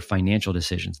better financial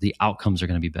decisions. The outcomes are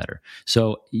going to be better.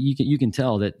 So you can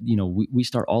tell that, we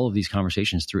start all of these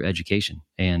conversations through education.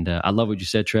 And I love what you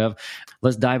said, Trev.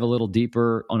 Let's dive a little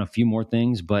deeper on a few more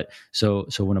things. But so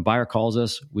when a buyer calls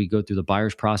us, we go through the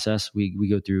buyer's process. We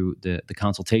go through the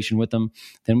consultation with them.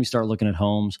 Then we start looking at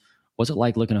homes. What's it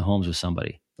like looking at homes with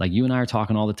somebody? Like you and I are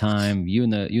talking all the time. You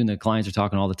and the clients are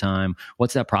talking all the time.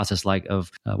 What's that process like of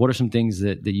what are some things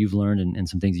that you've learned and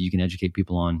some things that you can educate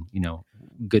people on,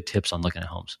 good tips on looking at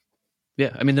homes?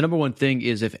 Yeah. I mean, the number one thing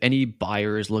is if any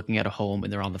buyer is looking at a home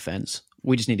and they're on the fence,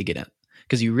 we just need to get in.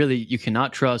 Because you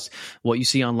cannot trust what you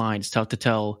see online. It's tough to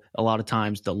tell a lot of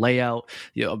times the layout,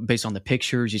 based on the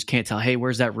pictures. You just can't tell, hey,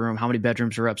 where's that room? How many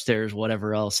bedrooms are upstairs?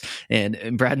 Whatever else.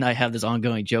 And Brad and I have this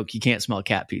ongoing joke. You can't smell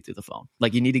cat pee through the phone.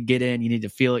 Like you need to get in, you need to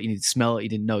feel it, you need to smell it, you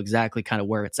need to know exactly kind of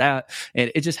where it's at. And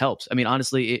it just helps. I mean,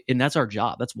 honestly, and that's our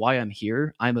job. That's why I'm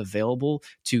here. I'm available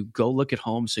to go look at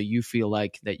homes so you feel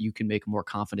like that you can make a more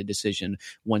confident decision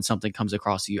when something comes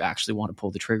across that you actually want to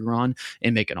pull the trigger on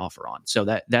and make an offer on. So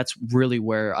that's really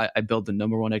where I build the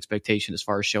number one expectation as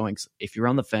far as showing. If you're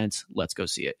on the fence, let's go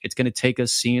see it. It's going to take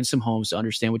us seeing some homes to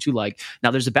understand what you like.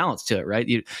 Now there's a balance to it, right?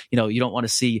 You don't want to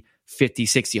see 50,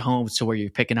 60 homes to where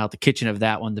you're picking out the kitchen of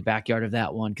that one, the backyard of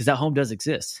that one, because that home does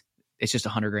exist. It's just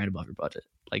 $100,000 above your budget.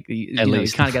 Like you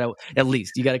kind of got to, at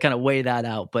least you got to kind of weigh that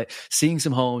out. But seeing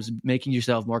some homes, making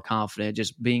yourself more confident,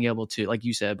 just being able to, like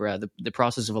you said, Brad, the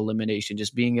process of elimination,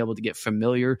 just being able to get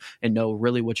familiar and know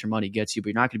really what your money gets you. But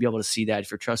you're not going to be able to see that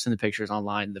if you're trusting the pictures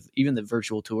online, even the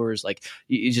virtual tours. Like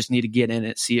you just need to get in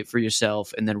it, see it for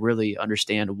yourself, and then really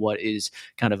understand what is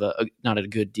kind of not a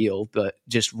good deal, but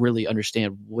just really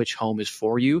understand which home is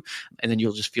for you. And then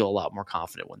you'll just feel a lot more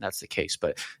confident when that's the case.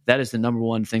 But that is the number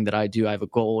one thing that I do. I have a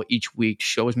goal each week to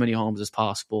show as many homes as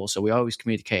possible. So we always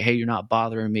communicate, hey, you're not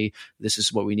bothering me. This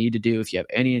is what we need to do. If you have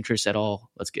any interest at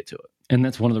all, let's get to it. And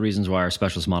that's one of the reasons why our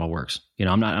specialist model works.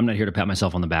 I'm not here to pat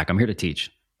myself on the back. I'm here to teach.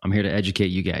 I'm here to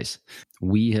educate you guys.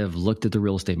 We have looked at the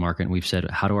real estate market and we've said,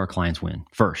 how do our clients win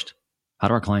first? How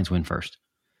do our clients win first?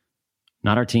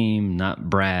 Not our team, not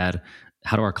Brad.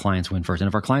 How do our clients win first? And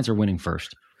if our clients are winning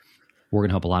first, we're going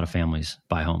to help a lot of families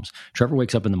buy homes. Trevor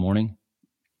wakes up in the morning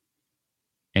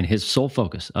and his sole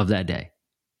focus of that day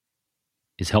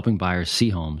is helping buyers see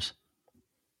homes,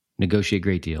 negotiate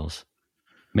great deals,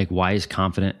 make wise,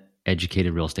 confident,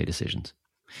 educated real estate decisions.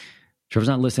 Trevor's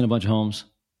not listing a bunch of homes.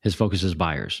 His focus is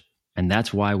buyers. And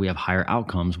that's why we have higher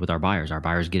outcomes with our buyers. Our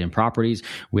buyers get in properties.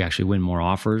 We actually win more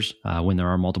offers when there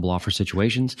are multiple offer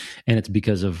situations. And it's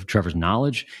because of Trevor's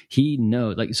knowledge. He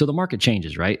knows, so the market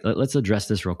changes, right? Let's address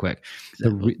this real quick.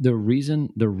 Exactly. The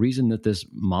reason that this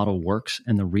model works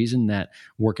and the reason that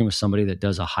working with somebody that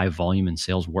does a high volume in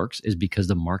sales works is because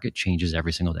the market changes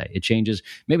every single day. It changes,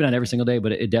 maybe not every single day,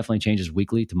 but it definitely changes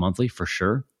weekly to monthly for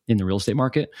sure in the real estate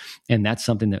market. And that's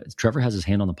something that Trevor has his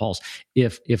hand on the pulse.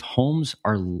 If homes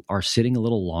are sitting a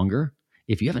little longer,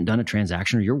 if you haven't done a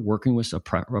transaction or you're working with a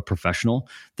professional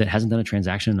that hasn't done a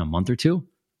transaction in a month or two,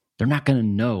 they're not going to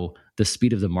know the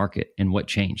speed of the market and what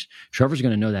changed. Trevor's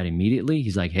going to know that immediately.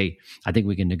 He's like, hey, I think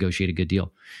we can negotiate a good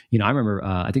deal. I remember,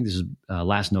 I think this is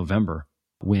last November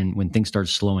when things started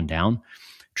slowing down.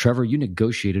 Trevor, you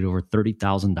negotiated over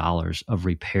 $30,000 of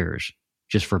repairs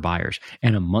just for buyers.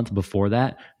 And a month before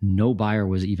that, no buyer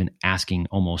was even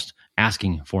almost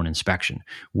asking for an inspection.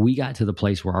 We got to the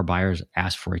place where our buyers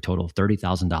asked for a total of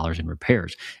 $30,000 in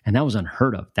repairs. And that was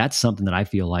unheard of. That's something that I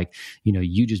feel like,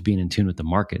 you just being in tune with the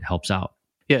market helps out.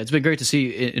 Yeah, it's been great to see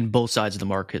in both sides of the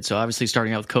market. So obviously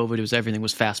starting out with COVID, everything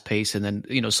was fast paced, and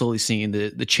then, slowly seeing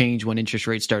the change when interest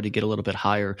rates started to get a little bit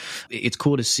higher. It's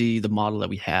cool to see the model that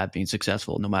we have being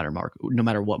successful no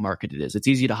matter what market it is. It's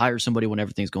easy to hire somebody when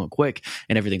everything's going quick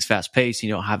and everything's fast paced, you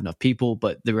don't have enough people.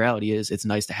 But the reality is it's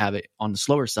nice to have it on the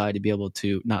slower side to be able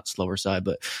to, not slower side,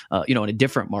 but, in a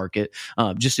different market,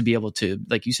 just to be able to,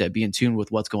 like you said, be in tune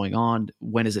with what's going on.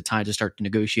 When is it time to start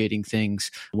negotiating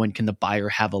things? When can the buyer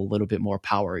have a little bit more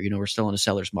power? We're still in a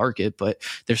seller's market, but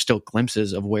there's still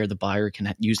glimpses of where the buyer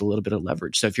can use a little bit of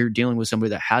leverage. So if you're dealing with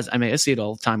somebody that has, I see it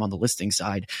all the time on the listing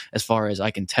side, as far as I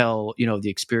can tell, the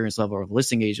experience level of a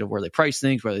listing agent, where they price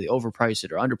things, whether they overprice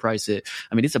it or underprice it.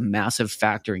 It's a massive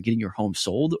factor in getting your home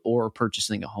sold or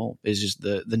purchasing a home, is just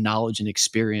the knowledge and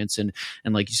experience. And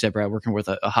like you said, Brad, working with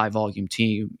a high volume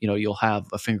team, you'll have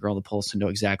a finger on the pulse to know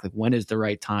exactly when is the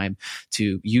right time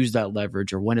to use that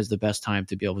leverage, or when is the best time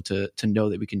to be able to know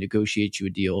that we can negotiate you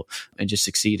a deal and just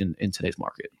succeed in today's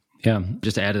market. Yeah.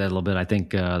 Just to add to that a little bit, I think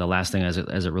the last thing as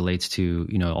it relates to,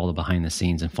 all the behind the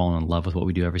scenes and falling in love with what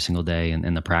we do every single day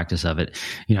and the practice of it,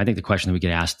 I think the question that we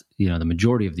get asked, the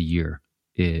majority of the year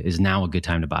is now a good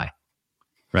time to buy.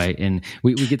 Right. And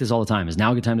we get this all the time. Is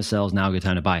now a good time to sell? Is now a good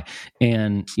time to buy?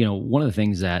 And, one of the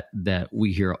things that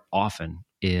we hear often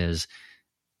is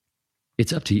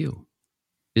it's up to you.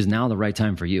 Is now the right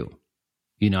time for you?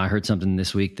 I heard something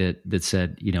this week that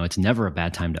said, it's never a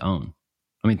bad time to own.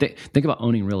 Think about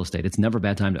owning real estate. It's never a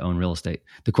bad time to own real estate.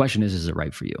 The question is it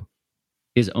right for you?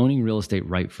 Is owning real estate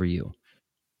right for you?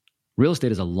 Real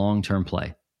estate is a long-term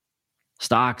play.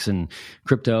 Stocks and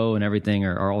crypto and everything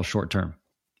are all short-term,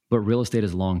 but real estate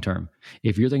is long-term.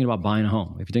 If you're thinking about buying a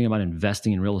home, if you're thinking about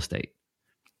investing in real estate,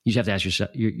 you just have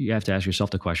to ask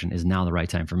yourself the question, is now the right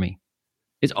time for me?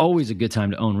 It's always a good time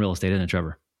to own real estate, isn't it,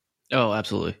 Trevor? Oh,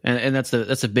 absolutely. And that's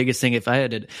the biggest thing. If I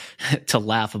had to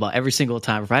laugh about every single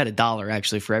time, if I had $1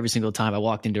 actually for every single time I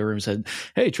walked into a room and said,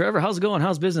 "Hey, Trevor, how's it going?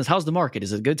 How's business? How's the market?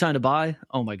 Is it a good time to buy?"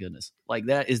 Oh my goodness. Like,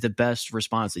 that is the best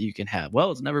response that you can have.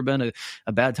 Well, it's never been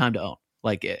a bad time to own.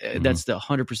 Like, that's the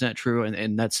 100% true.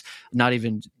 And that's not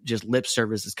even just lip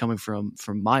service. It's coming from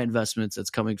my investments. It's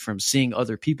coming from seeing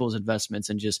other people's investments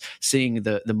and just seeing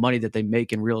the money that they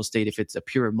make in real estate. If it's a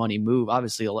pure money move,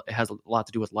 obviously it has a lot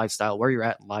to do with lifestyle, where you're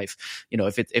at in life.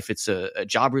 If it's a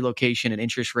job relocation and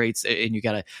interest rates, and you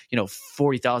got a,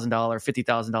 $40,000,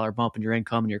 $50,000 bump in your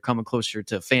income, and you're coming closer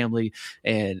to family,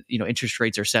 and, interest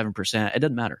rates are 7%, it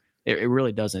doesn't matter. It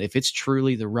really doesn't. If it's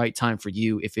truly the right time for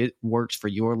you, if it works for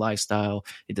your lifestyle,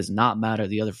 it does not matter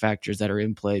the other factors that are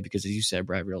in play, because, as you said,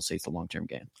 Brad, real estate's the long-term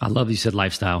game. I love that you said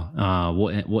lifestyle.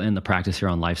 We'll end the practice here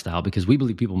on lifestyle, because we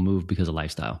believe people move because of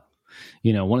lifestyle.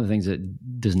 One of the things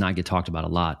that does not get talked about a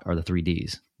lot are the 3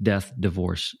 Ds: death,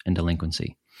 divorce, and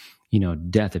delinquency.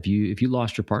 Death, if you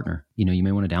lost your partner, you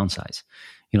may want to downsize.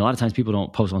 A lot of times people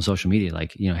don't post on social media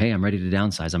like, "Hey, I'm ready to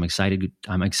downsize. I'm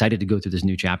excited to go through this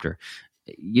new chapter."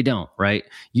 You don't, right?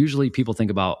 Usually people think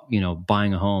about,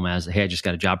 buying a home as, "Hey, I just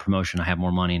got a job promotion. I have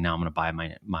more money, and now I'm going to buy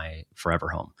my forever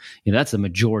home." That's the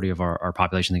majority of our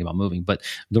population thinking about moving. But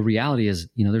the reality is,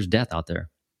 there's death out there.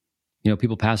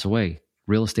 People pass away.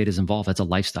 Real estate is involved. That's a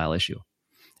lifestyle issue.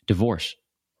 Divorce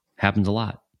happens a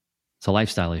lot. It's a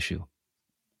lifestyle issue.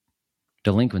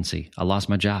 Delinquency. I lost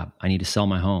my job. I need to sell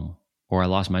my home. Or I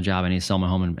lost my job, I need to sell my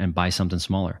home and buy something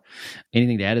smaller.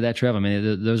 Anything to add to that, Trev?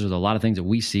 Those are a lot of things that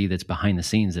we see that's behind the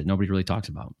scenes that nobody really talks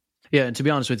about. Yeah, and to be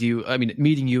honest with you,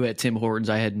 meeting you at Tim Hortons,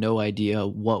 I had no idea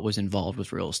what was involved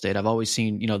with real estate. I've always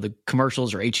seen, the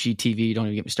commercials or HGTV, don't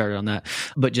even get me started on that,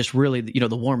 but just really,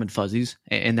 the warm and fuzzies.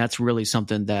 And that's really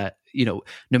something that, no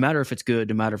matter if it's good,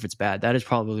 no matter if it's bad, that is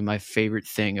probably my favorite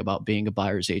thing about being a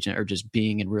buyer's agent, or just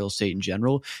being in real estate in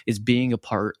general, is being a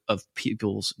part of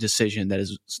people's decision that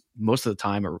is most of the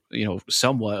time, or,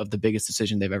 somewhat of the biggest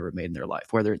decision they've ever made in their life,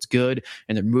 whether it's good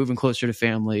and they're moving closer to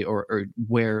family, or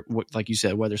where, like you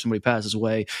said, whether somebody passes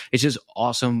away. It's just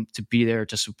awesome to be there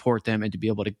to support them and to be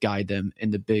able to guide them in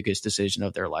the biggest decision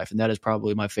of their life. And that is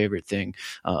probably my favorite thing,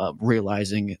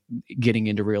 realizing, getting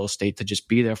into real estate, to just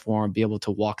be there for them, be able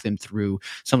to walk them through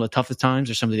some of the toughest times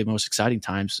or some of the most exciting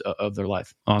times of their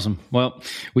life. Awesome. Well,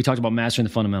 we talked about mastering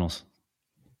the fundamentals: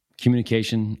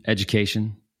 communication,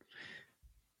 education,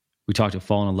 We talked about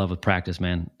falling in love with practice,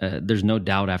 man. There's no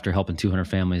doubt after helping 200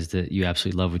 families that you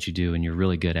absolutely love what you do and you're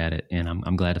really good at it. And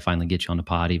I'm glad to finally get you on the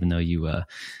pod, even though you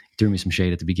threw me some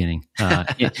shade at the beginning.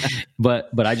 But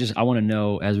I want to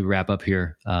know, as we wrap up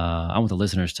here, I want the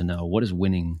listeners to know, what does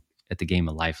winning at the game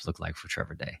of life look like for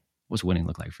Trevor Day? What's winning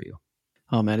look like for you?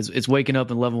 Oh man, it's waking up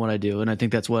and loving what I do. And I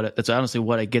think that's honestly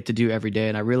what I get to do every day.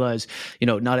 And I realize,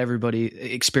 not everybody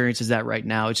experiences that right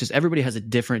now. It's just everybody has a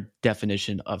different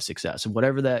definition of success. And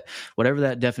whatever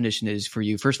that definition is for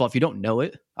you, first of all, if you don't know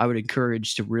it, I would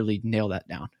encourage to really nail that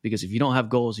down. Because if you don't have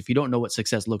goals, if you don't know what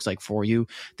success looks like for you,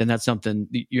 then that's something,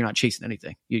 you're not chasing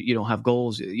anything. You don't have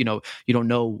goals, you don't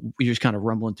know, you're just kind of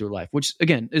rumbling through life, which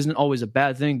again, isn't always a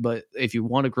bad thing. But if you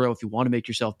want to grow, if you want to make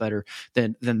yourself better,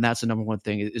 then that's the number one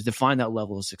thing, is to find that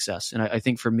level of success. And I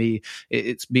think for me,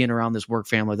 it's being around this work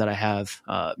family that I have.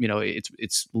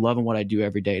 It's loving what I do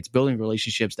every day. It's building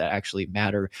relationships that actually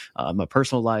matter. My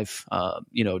personal life,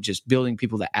 just building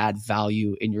people that add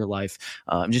value in your life.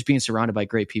 Just being surrounded by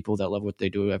great people that love what they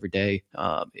do every day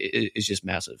is just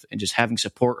massive. And just having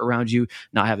support around you,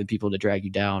 not having people to drag you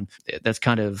down. That's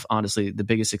kind of honestly the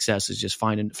biggest success, is just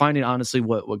finding honestly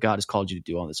what God has called you to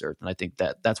do on this earth. And I think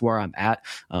that's where I'm at.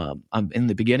 I'm in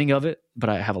the beginning of it, but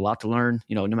I have a lot to learn.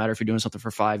 No matter if you're doing something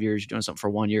for 5 years, you're doing something for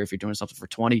 1 year, if you're doing something for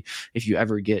 20, if you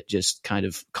ever get just kind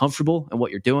of comfortable in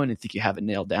what you're doing and think you have it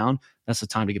nailed down, that's the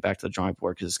time to get back to the drawing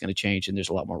board, because it's going to change and there's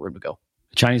a lot more room to go.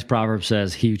 The Chinese proverb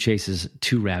says, he who chases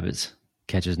 2 rabbits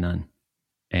catches none.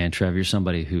 And Trev, you're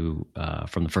somebody who,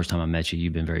 from the first time I met you,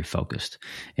 you've been very focused,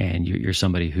 and you're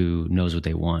somebody who knows what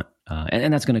they want.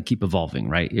 And that's going to keep evolving,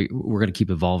 right? We're going to keep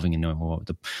evolving and knowing what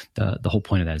the whole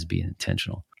point of that is being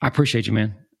intentional. I appreciate you,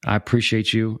 man. I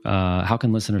appreciate you. How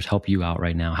can listeners help you out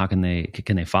right now? How can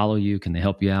they follow you? Can they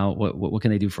help you out? What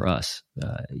can they do for us,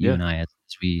 you and I, as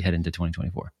we head into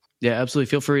 2024? Yeah, absolutely.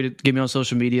 Feel free to get me on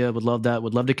social media. Would love that.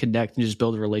 Would love to connect and just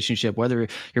build a relationship. Whether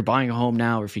you're buying a home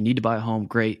now or if you need to buy a home,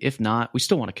 great. If not, we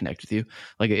still want to connect with you.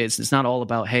 Like it's not all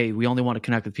about, hey, we only want to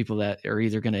connect with people that are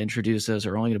either going to introduce us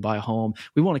or only going to buy a home.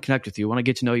 We want to connect with you. We want to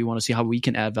get to know you. We want to see how we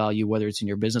can add value, whether it's in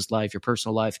your business life, your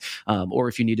personal life, or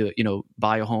if you need to,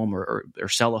 buy a home or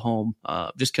sell a home.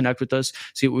 Just connect with us,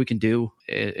 see what we can do,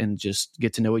 and just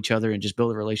get to know each other and just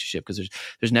build a relationship. Because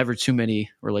there's never too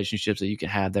many relationships that you can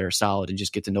have that are solid, and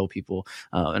just get to know people.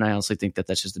 And I honestly think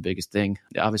that's just the biggest thing.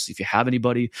 Obviously, if you have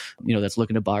anybody, that's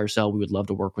looking to buy or sell, we would love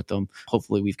to work with them.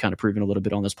 Hopefully we've kind of proven a little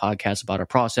bit on this podcast about our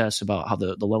process, about how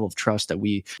the level of trust that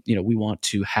we want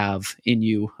to have in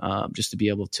you, just to be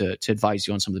able to advise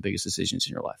you on some of the biggest decisions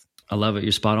in your life. I love it.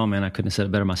 You're spot on, man. I couldn't have said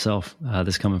it better myself.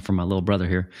 This coming from my little brother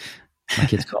here. My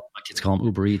kids call him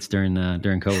Uber Eats during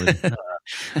COVID.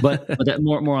 But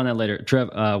more on that later. Trev,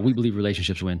 we believe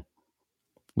relationships win.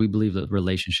 We believe that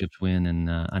relationships win, and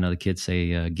I know the kids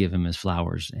say give him his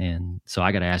flowers. And so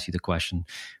I got to ask you the question: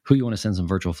 who you want to send some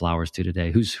virtual flowers to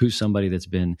today? Who's somebody that's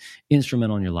been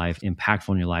instrumental in your life, impactful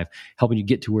in your life, helping you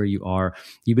get to where you are?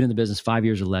 You've been in the business 5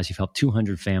 years or less. You've helped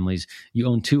 200 families. You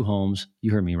own 2 homes.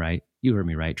 You heard me right.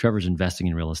 Trevor's investing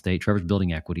in real estate. Trevor's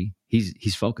building equity.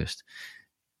 He's focused.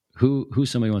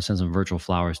 Who's somebody you want to send some virtual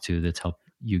flowers to that's helped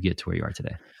you get to where you are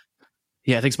today?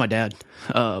 Yeah, I think it's my dad.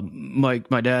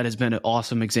 My dad has been an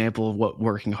awesome example of what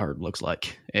working hard looks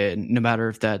like. And no matter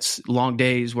if that's long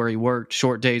days where he worked,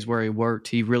 short days where he worked,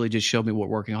 he really just showed me what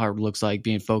working hard looks like,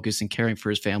 being focused and caring for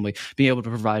his family, being able to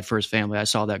provide for his family. I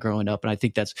saw that growing up. And I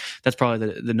think that's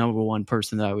probably the number one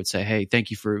person that I would say, hey, thank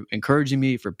you for encouraging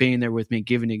me, for being there with me,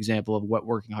 giving an example of what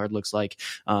working hard looks like,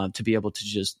 to be able to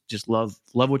just love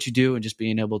what you do, and just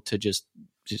being able to just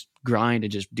grind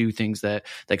and just do things that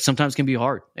like sometimes can be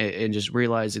hard, and just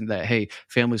realizing that, hey,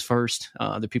 family's first,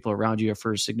 the people around you are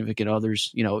first, significant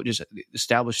others, just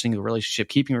establishing a relationship,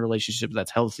 keeping a relationship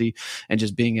that's healthy, and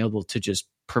just being able to just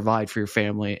provide for your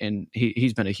family. And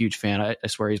he's been a huge fan. I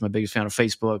swear he's my biggest fan of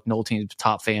Facebook. Noel Team's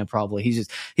top fan probably.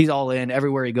 He's all in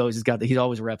everywhere he goes. He's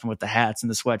always repping with the hats and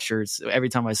the sweatshirts. Every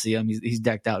time I see him, he's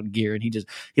decked out in gear, and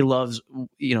he loves,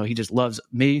 he just loves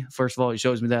me. First of all, he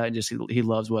shows me that, and just he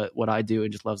loves what I do,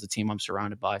 and just loves the team I'm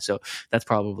surrounded by. So that's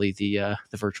probably the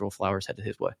virtual flowers headed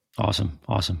his way. Awesome.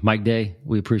 Mike Day,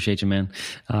 we appreciate you, man.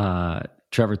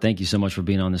 Trevor, thank you so much for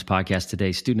being on this podcast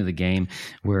today. Student of the Game,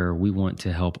 where we want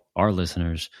to help our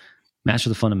listeners master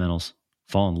the fundamentals,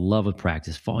 fall in love with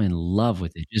practice, fall in love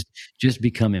with it. Just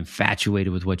become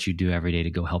infatuated with what you do every day to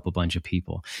go help a bunch of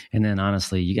people. And then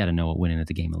honestly, you got to know what winning at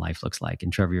the game of life looks like.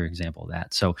 And Trevor, you're an example of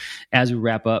that. So as we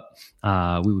wrap up,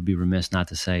 we would be remiss not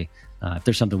to say, if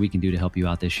there's something we can do to help you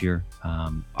out this year,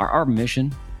 our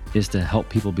mission is to help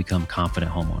people become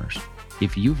confident homeowners.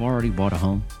 If you've already bought a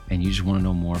home and you just want to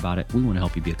know more about it, we want to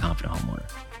help you be a confident homeowner.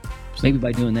 Maybe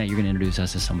by doing that, you're going to introduce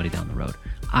us to somebody down the road.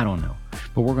 I don't know.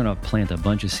 But we're going to plant a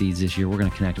bunch of seeds this year. We're going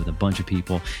to connect with a bunch of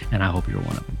people, and I hope you're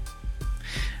one of them.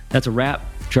 That's a wrap.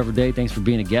 Trevor Day, thanks for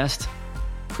being a guest.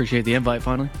 Appreciate the invite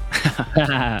finally.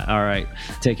 All right.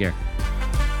 Take care.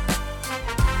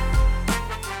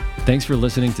 Thanks for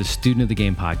listening to Student of the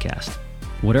Game podcast.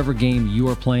 Whatever game you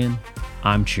are playing,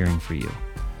 I'm cheering for you.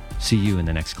 See you in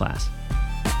the next class.